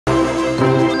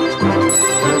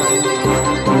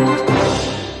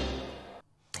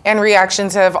And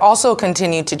reactions have also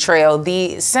continued to trail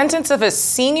the sentence of a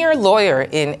senior lawyer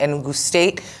in Enugu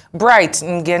State, Bright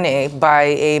Ngene, by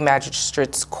a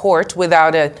magistrate's court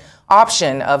without an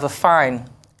option of a fine.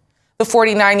 The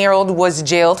 49-year-old was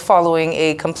jailed following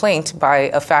a complaint by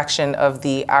a faction of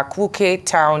the Chukwu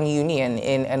Town Union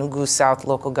in Enugu South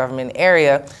local government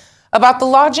area about the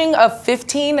lodging of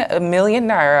 15 million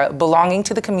naira belonging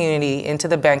to the community into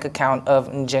the bank account of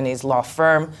Ngene's law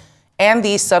firm, and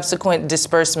the subsequent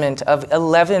disbursement of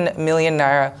 11 million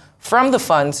naira from the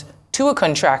funds to a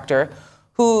contractor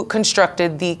who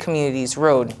constructed the community's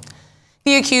road.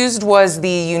 The accused was the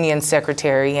union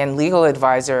secretary and legal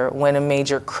advisor when a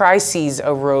major crisis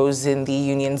arose in the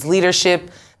union's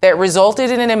leadership that resulted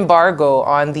in an embargo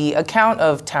on the account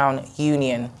of town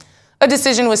union. A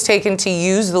decision was taken to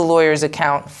use the lawyer's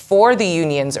account for the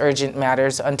union's urgent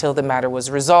matters until the matter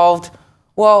was resolved.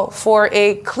 Well, for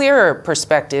a clearer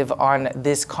perspective on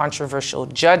this controversial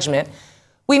judgment,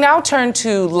 we now turn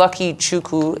to Lucky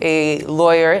Chukwu, a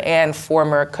lawyer and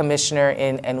former commissioner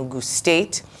in Enugu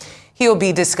State. He'll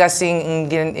be discussing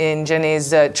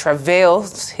Ngene's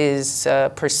travails, his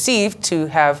perceived to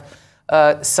have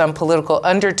some political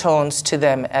undertones to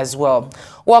them as well.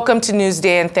 Welcome to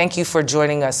Newsday, and thank you for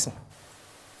joining us.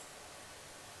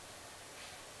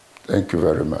 Thank you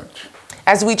very much.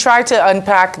 As we try to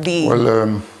unpack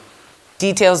the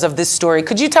details of this story,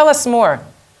 could you tell us more?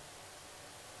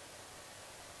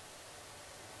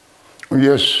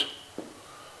 Yes.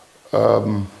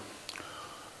 Bright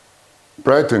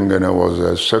Ngene was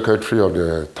a secretary of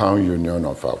the town union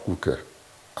of Chukwu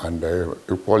and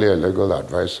equally a legal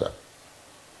advisor.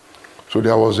 So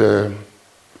there was a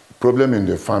problem in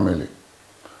the family,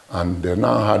 and they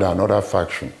now had another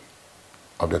faction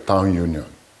of the town union.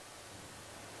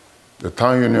 The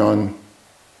town union,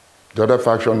 the other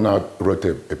faction now wrote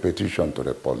a petition to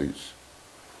the police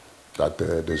that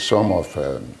the sum of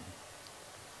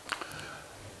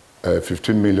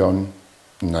 15 million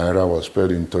naira was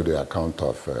paid into the account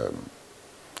of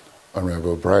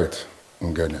Honorable Bright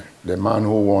Ngene, the man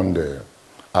who won the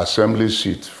assembly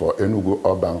seat for Enugu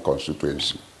urban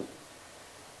constituency.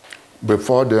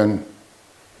 Before then,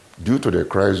 due to the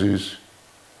crisis,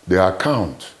 the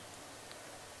account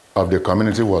of the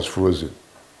community was frozen.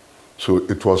 So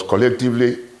it was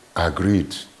collectively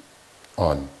agreed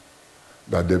on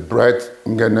that the Bright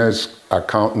Ngene's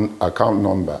account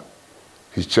number,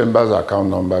 his chamber's account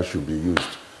number, should be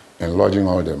used in lodging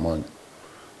all the money.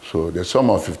 So the sum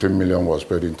of 15 million was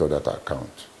paid into that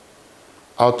account,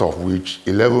 out of which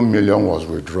 11 million was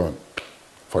withdrawn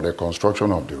for the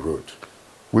construction of the road,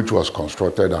 which was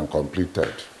constructed and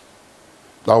completed.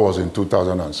 That was in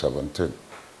 2017.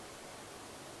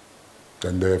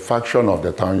 Then the faction of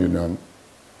the town union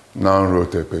now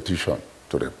wrote a petition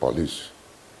to the police.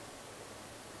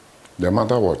 The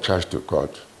matter was charged to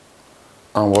court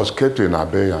and was kept in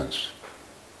abeyance.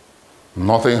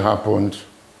 Nothing happened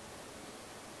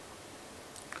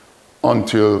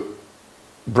until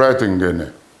Bright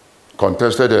Ngene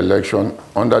contested the election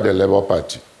under the Labour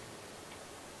Party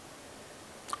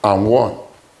and won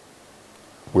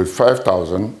with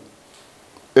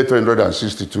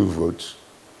 5,862 votes,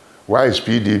 while his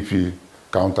PDP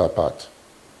counterpart,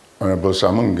 Honorable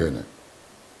Ngene,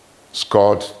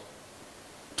 scored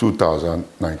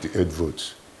 2,098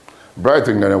 votes. Bright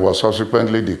Ngene was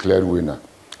subsequently declared winner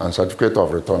and certificate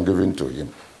of return given to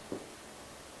him.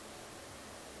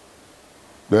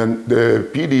 Then the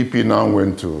PDP now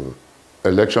went to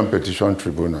Election Petition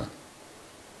Tribunal.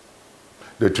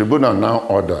 The tribunal now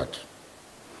ordered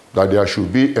that there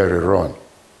should be a rerun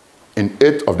in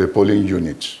 8 of the polling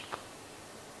units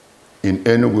in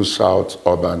Enugu South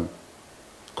urban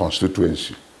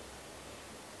constituency.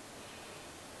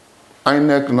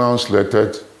 INEC now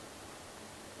slated,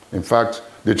 in fact,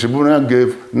 the tribunal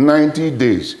gave 90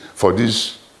 days for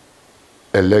this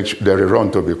election, the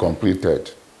rerun, to be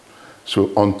completed.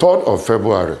 So on 3rd of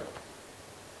February,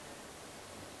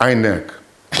 INEC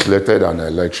slated an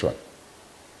election.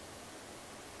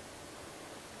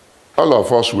 All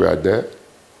of us were there.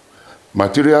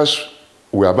 Materials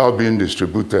were about being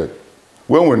distributed.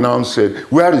 When we now said,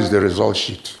 where is the result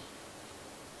sheet?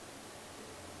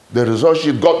 The result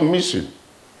sheet got missing.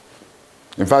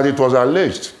 In fact, it was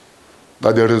alleged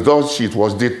that the result sheet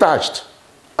was detached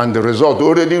and the result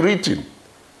already written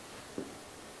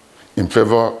in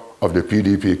favor of the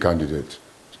PDP candidate,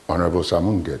 Honorable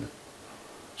Ngene.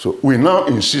 So we now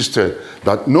insisted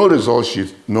that no result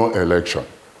sheet, no election.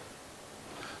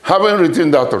 Having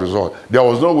written that result, there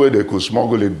was no way they could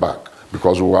smuggle it back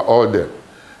because we were all there.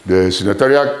 The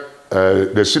senator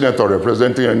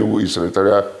representing Enugu is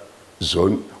senatorial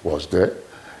zone was there.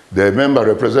 The member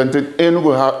representing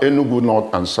Enugu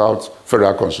North and South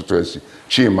Federal Constituency,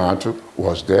 Chimatu,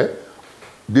 was there.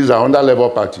 These are under Labour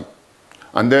Party.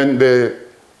 And then the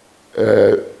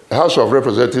House of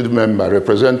Representative member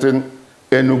representing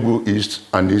Enugu East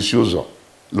and Isuzo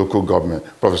local government,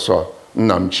 Professor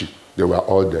Nnamchi, they were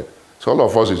all there. So all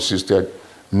of us insisted,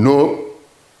 no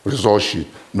result sheet,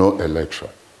 no election.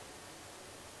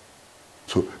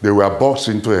 So they were boxed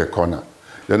into a corner.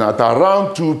 Then at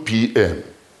around 2 p.m.,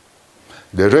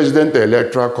 the resident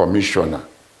electoral commissioner,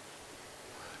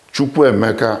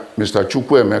 Mr.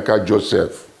 Chukwu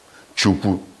Joseph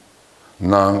Chukwu,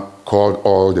 now called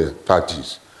all the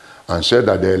parties and said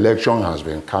that the election has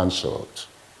been cancelled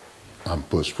and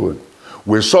postponed.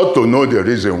 We sought to know the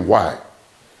reason why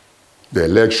the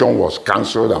election was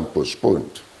cancelled and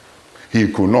postponed.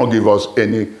 He could not give us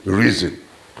any reason.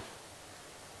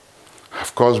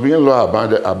 Of course, being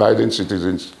law-abiding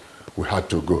citizens, we had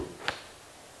to go.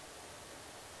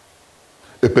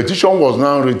 A petition was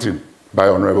now written by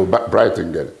Honorable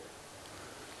Brightingale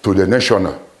to the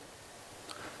National,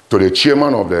 to the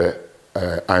chairman of the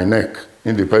INEC,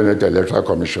 Independent Electoral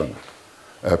Commission,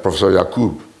 Professor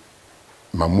Yakub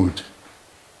Mahmood.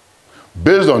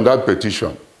 Based on that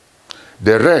petition,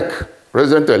 the REC,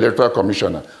 Resident Electoral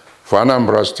Commissioner for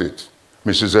Anambra State,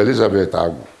 Mrs. Elizabeth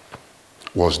Agu,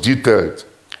 was detailed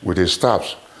with his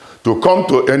staffs to come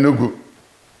to Enugu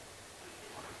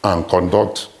and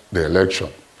conduct the election.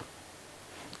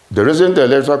 The Resident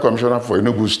Electoral Commissioner for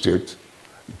Enugu State,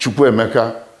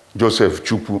 Chukwu Joseph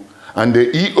Chukwu, and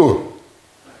the EO,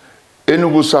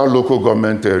 Enugu South Local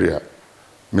Government Area,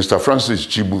 Mr. Francis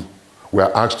Chibu,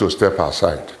 were asked to step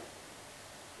aside.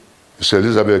 Ms.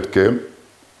 Elizabeth came,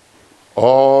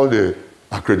 all the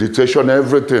accreditation,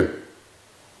 everything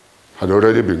had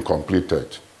already been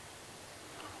completed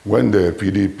when the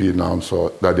PDP now saw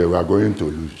that they were going to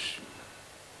lose.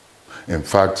 In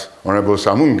fact, Honorable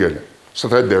Samungele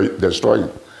started destroying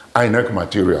INEC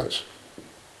materials,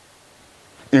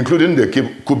 including the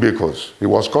cubicles. He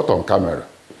was caught on camera.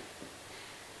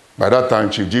 By that time,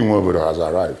 Chief Jim Wobodo has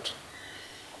arrived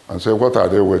and said, what are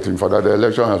they waiting for? That the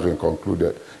election has been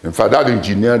concluded. In fact, that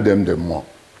engineered them the more.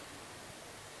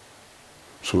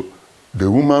 So the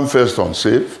woman first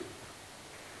unsafe.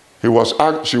 She was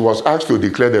asked to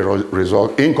declare the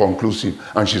result inconclusive,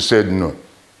 and she said no.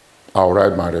 I'll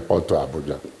write my report to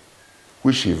Abuja,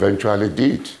 which she eventually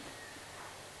did.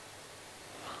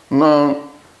 Now,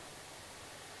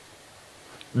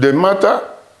 the matter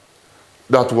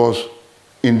that was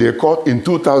in the court in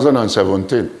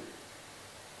 2017,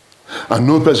 and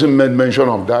no person made mention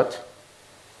of that,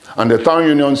 and the town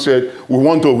union said, we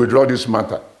want to withdraw this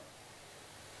matter.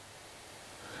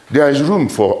 There is room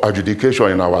for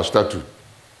adjudication in our statute,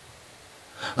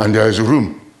 and there is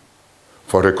room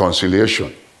for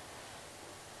reconciliation.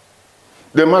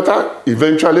 The matter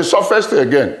eventually surfaced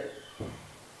again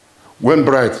when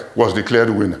Bright was declared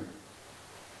winner.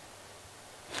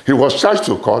 He was charged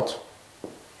to court,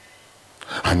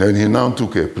 and then he now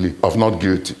took a plea of not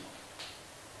guilty.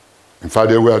 In fact,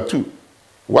 there were two.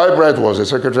 While Bright was the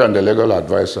secretary and the legal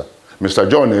advisor, Mr.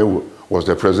 John Ewo was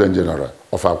the president general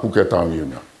of Akuke Town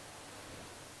Union.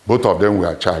 Both of them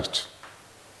were charged.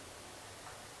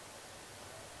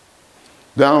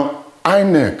 Now,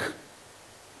 INEC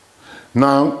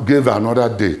now gave another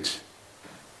date,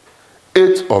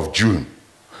 8th of June,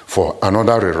 for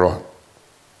another rerun.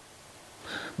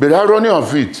 But the irony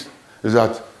of it is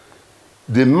that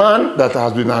the man that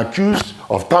has been accused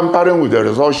of tampering with the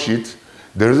result sheet,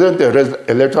 the resident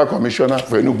electoral commissioner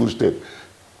for Enugu State,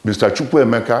 Mr.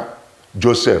 Chukwu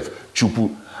Joseph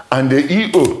Chukwu, and the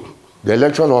EO, the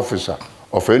electoral officer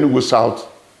of Enugu South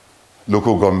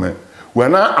local government, were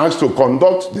now asked to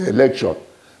conduct the election.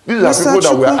 These are people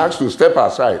that were asked to step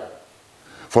aside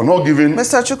for not giving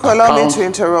Mr. Chukwu, allow me to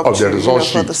interrupt you,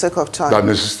 for the sake of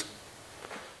time.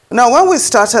 Now, when we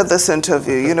started this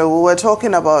interview, we were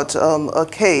talking about a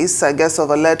case, I guess, of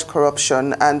alleged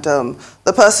corruption, and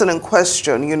the person in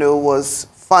question,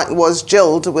 was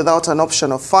jailed without an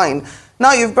option of fine.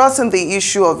 Now, you've brought in the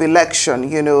issue of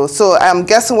election, so I'm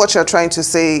guessing what you're trying to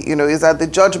say, is that the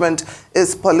judgment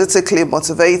is politically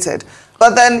motivated.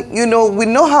 But then, we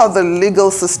know how the legal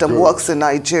system works in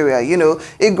Nigeria.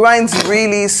 It grinds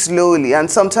really slowly, and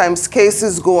sometimes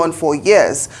cases go on for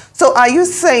years. So are you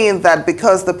saying that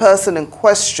because the person in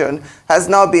question has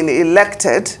now been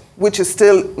elected, which is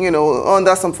still,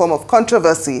 under some form of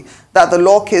controversy, that the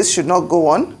law case should not go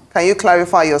on? Can you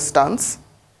clarify your stance?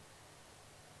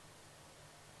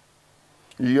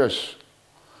 Yes.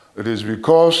 It is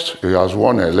because he has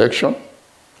won an election,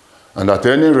 and at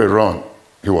any rerun,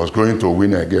 he was going to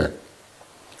win again.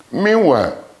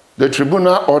 Meanwhile, the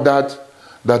tribunal ordered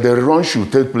that the rerun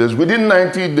should take place within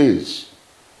 90 days.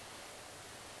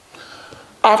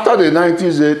 After the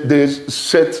 90 days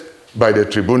set by the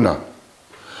tribunal,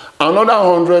 another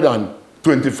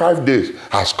 125 days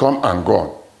has come and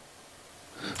gone.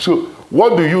 So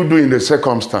what do you do in the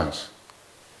circumstance?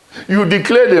 You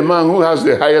declare the man who has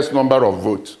the highest number of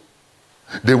votes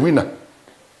the winner.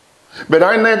 But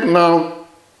INEC now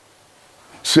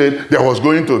said there was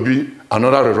going to be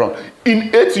another rerun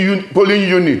in 8 polling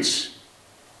units.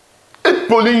 8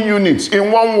 polling units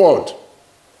in one ward.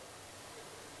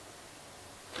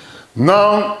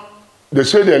 Now, they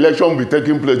say the election will be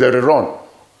taking place, the rerun,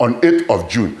 on 8th of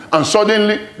June. And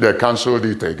suddenly, they cancelled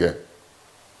it again.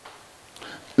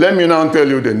 Let me now tell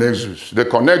you the nexus, the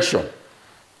connection.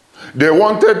 They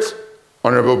wanted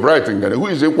Honorable Brighton, who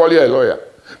is equally a lawyer,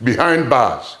 behind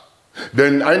bars.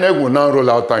 Then INEC will now roll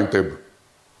out timetable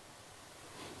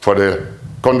for the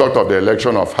conduct of the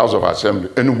election of House of Assembly,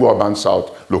 Enugu Urban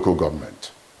South local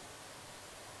government.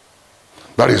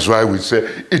 That is why we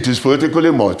say it is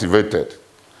politically motivated.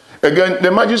 Again,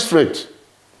 the magistrate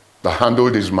that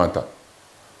handled this matter,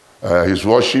 His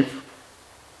Worship,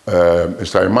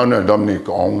 Mr. Emmanuel Dominic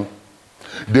Ong,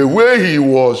 the way he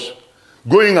was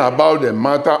going about the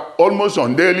matter almost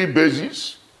on daily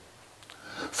basis,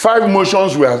 5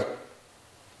 motions were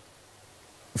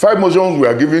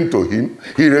given to him.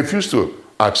 He refused to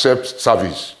accept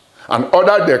service and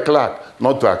ordered the clerk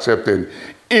not to accept any,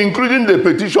 including the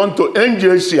petition to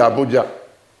NJC Abuja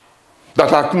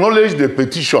that acknowledged the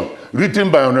petition written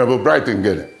by Honorable Brighton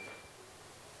Gene.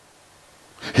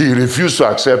 He refused to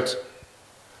accept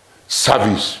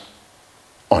service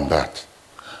on that.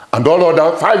 And all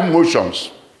other 5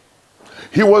 motions.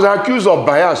 He was accused of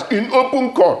bias in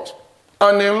open court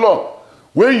and in law.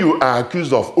 When you are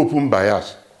accused of open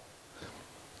bias,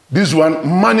 this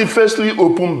one manifestly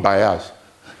open bias,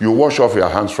 you wash off your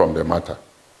hands from the matter.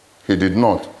 He did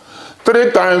not.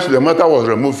 3 times the matter was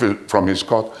removed from his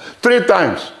court. 3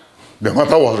 times the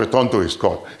matter was returned to his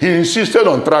court. He insisted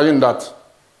on trying that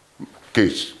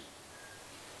case.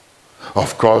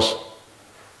 Of course,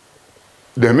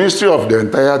 the ministry of the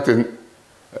entire thing,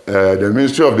 the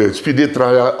ministry of the speedy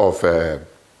trial of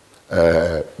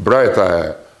Bright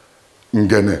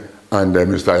Ngene and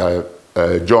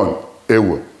Mr. John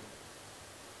Ewo,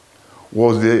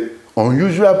 was the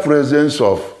unusual presence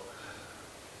of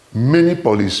many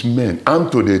policemen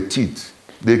armed to the teeth.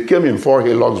 They came in 4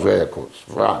 Hilux vehicles,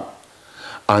 van,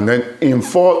 and then in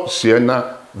 4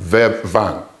 Sienna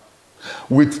van,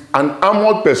 with an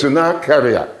armored personnel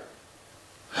carrier.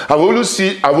 I've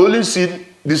only seen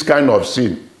this kind of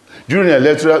scene during an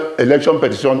election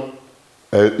petition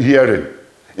hearing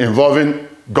involving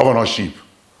governorship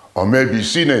or maybe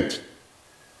Senate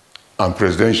and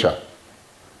presidential.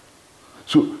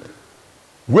 So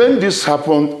when this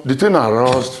happened, the thing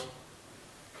aroused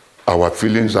our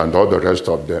feelings and all the rest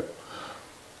of them.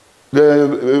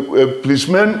 The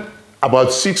policemen, about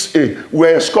 6-8,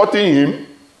 were escorting him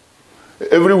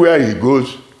everywhere he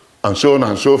goes and so on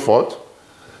and so forth.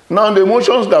 Now the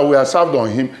motions that were served on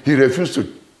him, he refused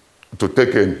to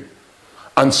take any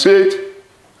and said,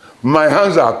 my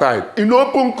hands are tied. In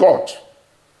open court,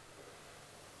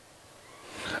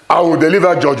 I will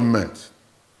deliver judgment.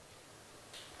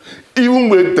 Even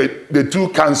with the 2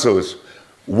 counsels,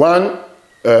 one,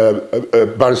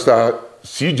 Barrister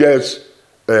C.J.S.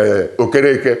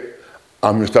 Okereke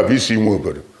and Mr. B.C.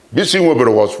 Nwobere. B.C.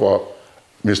 Nwobere was for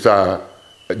Mr.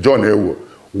 John Ewo,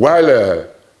 while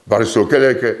Barrister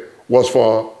Okereke was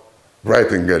for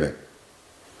Brighton Gene.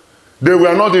 They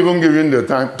were not even given the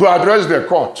time to address the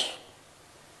court,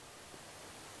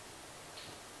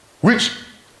 which,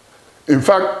 in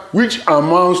fact, which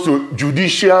amounts to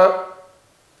judicial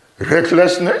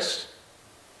recklessness,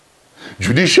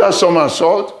 judicial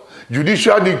somersault,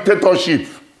 judicial dictatorship.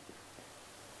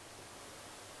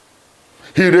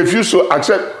 He refused to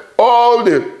accept all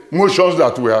the motions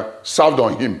that were served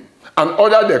on him and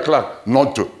ordered the clerk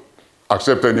not to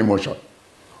accept any motion.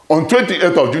 On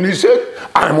 28th of June, he said,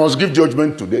 I must give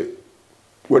judgment today,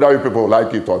 whether you people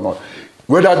like it or not,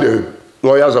 whether the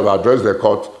lawyers have addressed the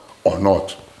court or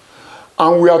not.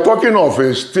 And we are talking of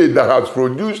a state that has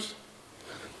produced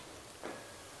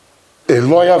a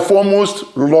lawyer,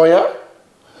 foremost lawyer,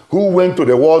 who went to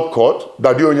the World Court,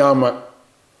 Dadi Onyama.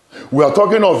 We are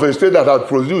talking of a state that has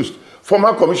produced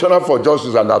former Commissioner for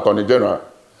Justice and Attorney General,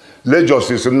 late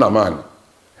Justice Nnamani,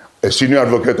 a senior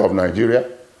advocate of Nigeria,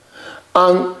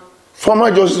 and former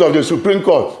Justice of the Supreme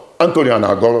Court, Anthony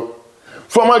Anagoro,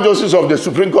 former Justice of the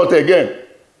Supreme Court again,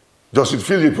 Justice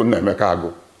Philip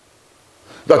Nemekago.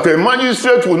 That a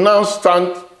magistrate will now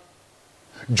stand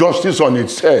justice on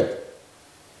its head.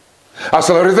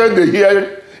 Accelerated the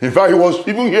hearing. In fact, he was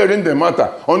even hearing the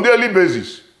matter on daily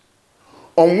basis.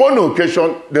 On one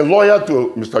occasion, the lawyer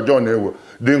to Mr. John Ewo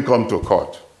didn't come to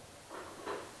court.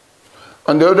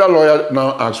 And the other lawyer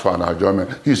now asked for an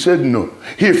adjournment. He said no.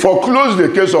 He foreclosed the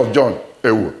case of John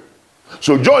Ewo.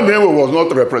 So John Ewo was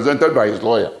not represented by his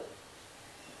lawyer.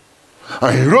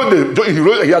 And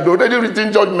he had already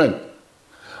written judgment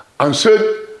and said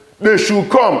they should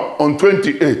come on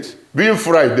 28th, being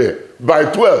Friday, by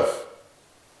 12.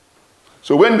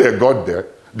 So when they got there,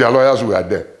 their lawyers were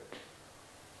there.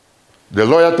 The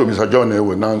lawyer to Mr. John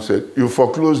Ewo now said, you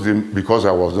foreclosed him because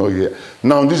I was not here.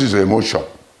 Now this is a motion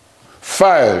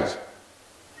filed,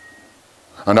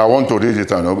 and I want to read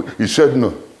it. And he said,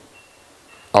 no,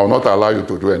 I will not allow you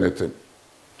to do anything.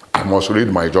 I must read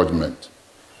my judgment.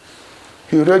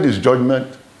 He read his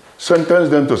judgment,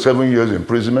 sentenced them to 7 years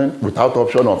imprisonment without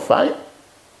option of fine.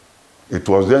 It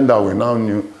was then that we now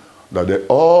knew that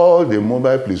all the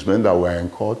mobile policemen that were in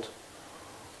court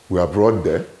were brought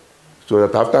there, so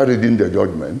that after reading the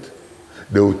judgment,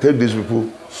 they would take these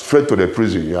people straight to the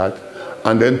prison yard,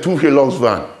 and then 2 Hilux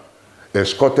van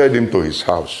escorted him to his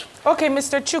house. Okay,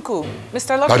 Mr. Chukwu,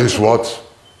 Mr. Lucky. That is what?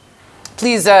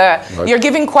 Please, you're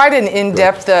giving quite an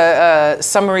in-depth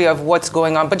summary of what's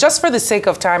going on. But just for the sake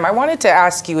of time, I wanted to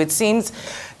ask you, it seems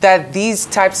that these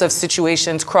types of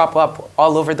situations crop up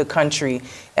all over the country.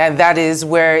 And that is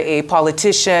where a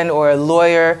politician or a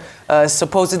lawyer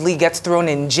supposedly gets thrown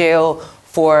in jail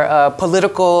for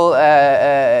political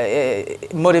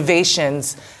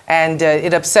motivations. And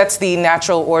it upsets the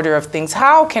natural order of things.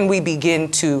 How can we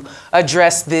begin to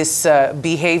address this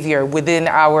behavior within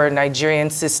our Nigerian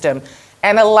system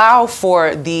and allow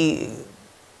for the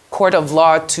court of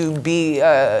law to be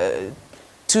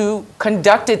to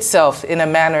conduct itself in a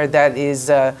manner that is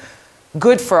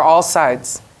good for all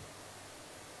sides?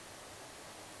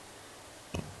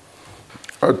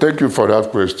 Thank you for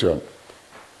that question.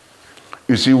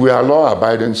 You see, we are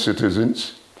law-abiding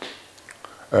citizens.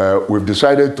 We've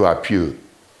decided to appeal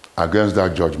against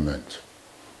that judgment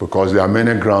because there are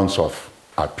many grounds of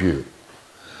appeal.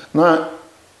 Now,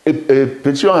 a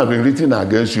petition has been written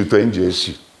against you to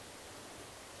NJC.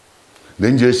 The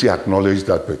NJC acknowledged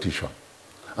that petition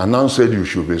and now said you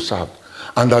should be served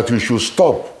and that you should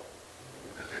stop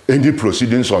any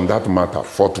proceedings on that matter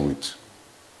forthwith.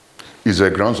 It's a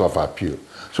grounds of appeal.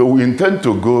 So we intend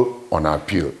to go on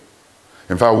appeal.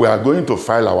 In fact, we are going to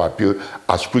file our appeal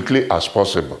as quickly as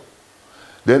possible.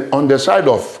 Then on the side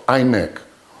of INEC,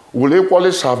 we'll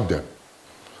equally serve them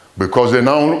because they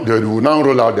will now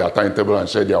roll out their timetable and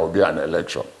say there will be an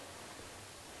election.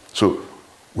 So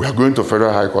we are going to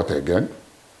Federal High Court again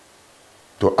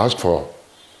to ask for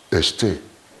a stay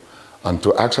and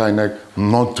to ask INEC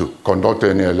not to conduct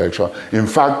any election. In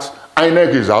fact,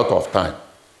 INEC is out of time.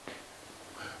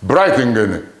 Bright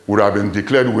Ngene would have been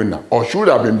declared winner, or should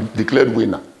have been declared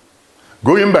winner,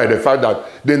 going by the fact that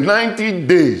the 90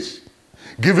 days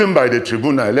given by the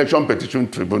tribunal, election petition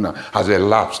tribunal, has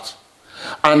elapsed,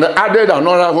 and added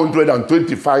another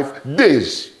 125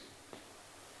 days.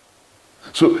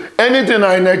 So anything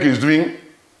INEC is doing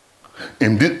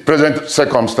in this present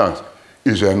circumstance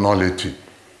is a nullity,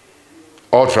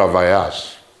 ultra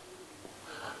vires,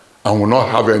 and will not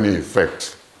have any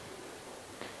effect.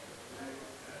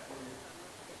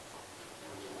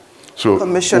 So we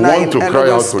want to cry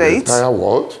out to the entire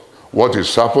world what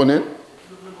is happening.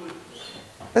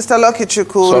 Mr. Lucky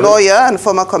Chukwu, lawyer and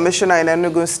former commissioner in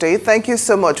Enugu State, thank you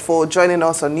so much for joining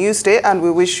us on Newsday, and we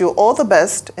wish you all the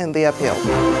best in the appeal.